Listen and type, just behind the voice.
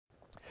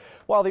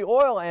While the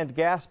oil and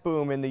gas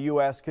boom in the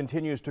U.S.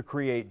 continues to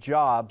create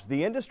jobs,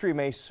 the industry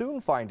may soon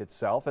find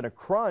itself in a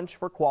crunch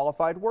for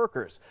qualified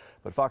workers.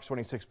 But Fox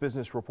 26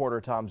 business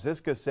reporter Tom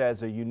Ziska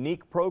says a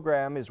unique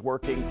program is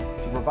working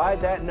to provide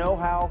that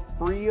know-how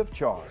free of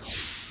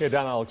charge. Yeah,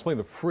 Don, I'll explain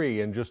the free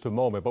in just a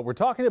moment, but we're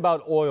talking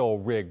about oil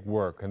rig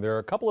work, and there are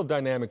a couple of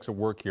dynamics at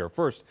work here.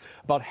 First,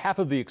 about half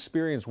of the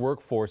experienced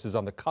workforce is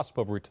on the cusp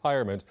of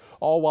retirement,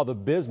 all while the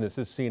business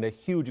is seeing a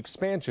huge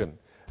expansion.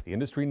 The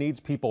industry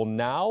needs people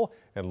now,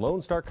 and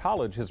Lone Star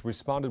College has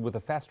responded with a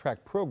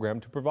fast-track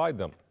program to provide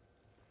them.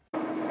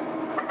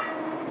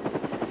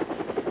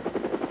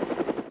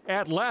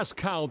 At last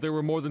count, there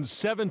were more than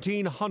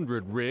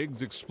 1,700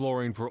 rigs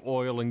exploring for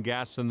oil and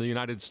gas in the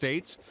United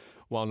States.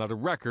 While not a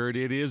record,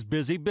 it is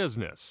busy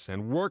business,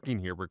 and working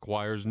here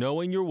requires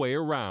knowing your way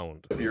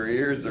around. If your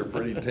ears are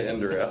pretty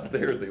tender out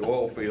there, the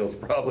oil field's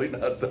probably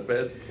not the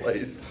best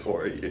place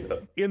for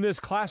you. In this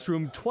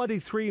classroom,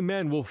 23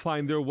 men will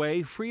find their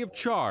way free of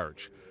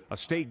charge. A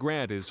state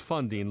grant is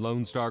funding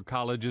Lone Star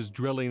College's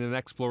drilling and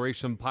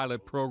exploration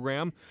pilot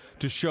program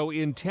to show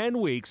in 10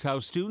 weeks how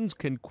students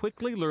can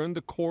quickly learn the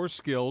core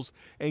skills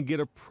and get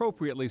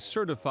appropriately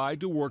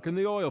certified to work in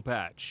the oil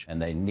patch. And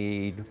they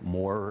need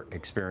more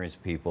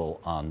experienced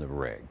people on the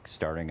rig,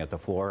 starting at the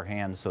floor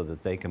hands so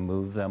that they can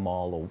move them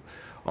all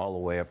the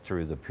way up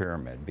through the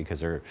pyramid,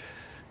 because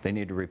they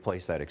need to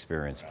replace that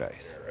experience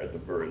base. At the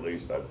very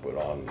least, I'd put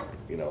on,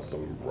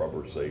 some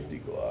rubber safety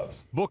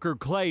gloves. Booker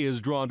Clay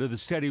is drawn to the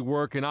steady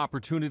work and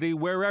opportunity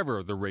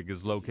wherever the rig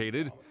is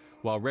located.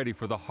 While ready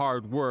for the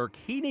hard work,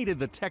 he needed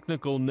the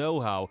technical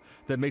know-how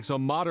that makes a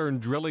modern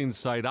drilling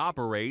site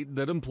operate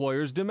that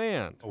employers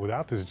demand.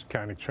 Without this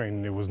kind of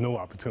training, there was no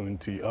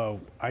opportunity.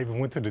 I even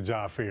went to the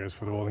job fairs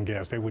for the oil and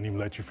gas. They wouldn't even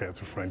let you pass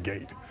the front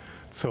gate.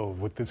 So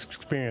with this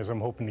experience,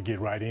 I'm hoping to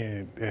get right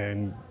in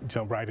and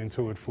jump right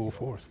into it full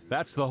force.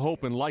 That's the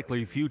hope and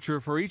likely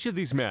future for each of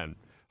these men.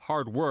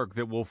 Hard work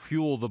that will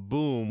fuel the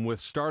boom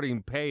with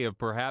starting pay of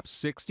perhaps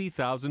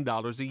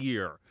 $60,000 a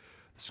year.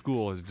 The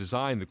school has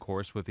designed the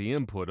course with the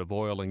input of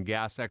oil and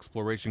gas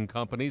exploration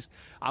companies,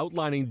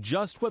 outlining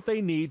just what they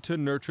need to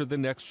nurture the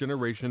next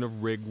generation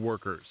of rig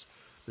workers.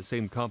 The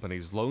same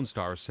companies Lone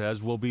Star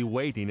says will be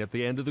waiting at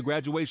the end of the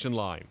graduation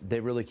line. They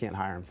really can't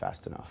hire them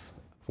fast enough.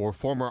 For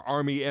former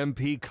Army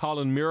MP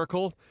Colin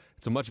Miracle,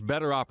 it's a much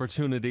better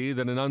opportunity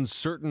than an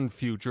uncertain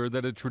future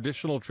that a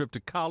traditional trip to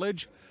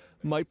college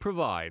might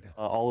provide.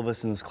 All of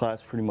us in this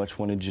class pretty much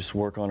want to just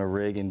work on a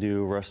rig and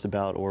do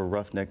rustabout or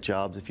roughneck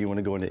jobs. If you want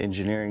to go into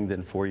engineering,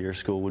 then four-year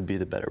school would be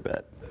the better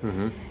bet.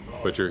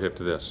 But you're hip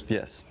to this?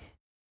 Yes.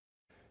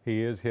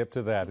 He is hip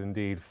to that,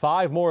 indeed.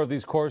 5 more of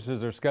these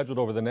courses are scheduled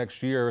over the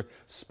next year.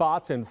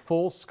 Spots and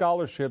full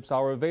scholarships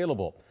are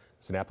available.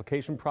 It's an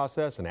application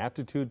process, an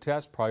aptitude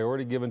test,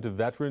 priority given to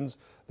veterans,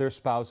 their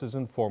spouses,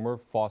 and former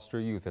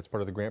foster youth. That's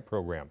part of the grant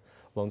program.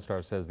 Lone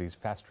Star says these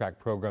fast-track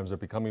programs are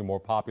becoming more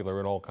popular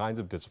in all kinds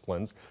of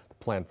disciplines. The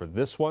plan for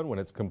this one, when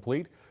it's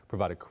complete,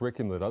 provide a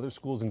curriculum that other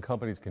schools and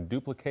companies can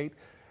duplicate,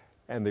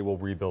 and they will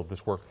rebuild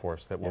this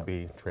workforce that will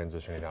be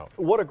transitioning out.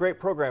 What a great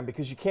program,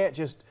 because you can't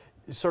just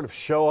sort of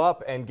show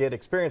up and get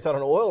experience on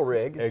an oil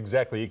rig.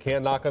 Exactly. You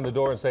can't knock on the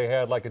door and say, hey,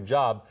 I'd like a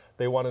job.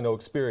 They want to know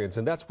experience.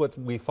 And that's what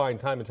we find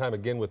time and time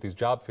again with these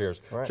job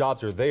fairs. Right.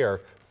 Jobs are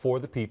there for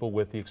the people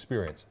with the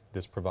experience.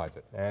 This provides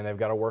it. And they've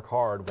got to work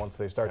hard once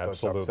they start those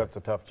jobs. That's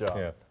a tough job.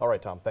 Yeah. All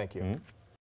right, Tom, thank you.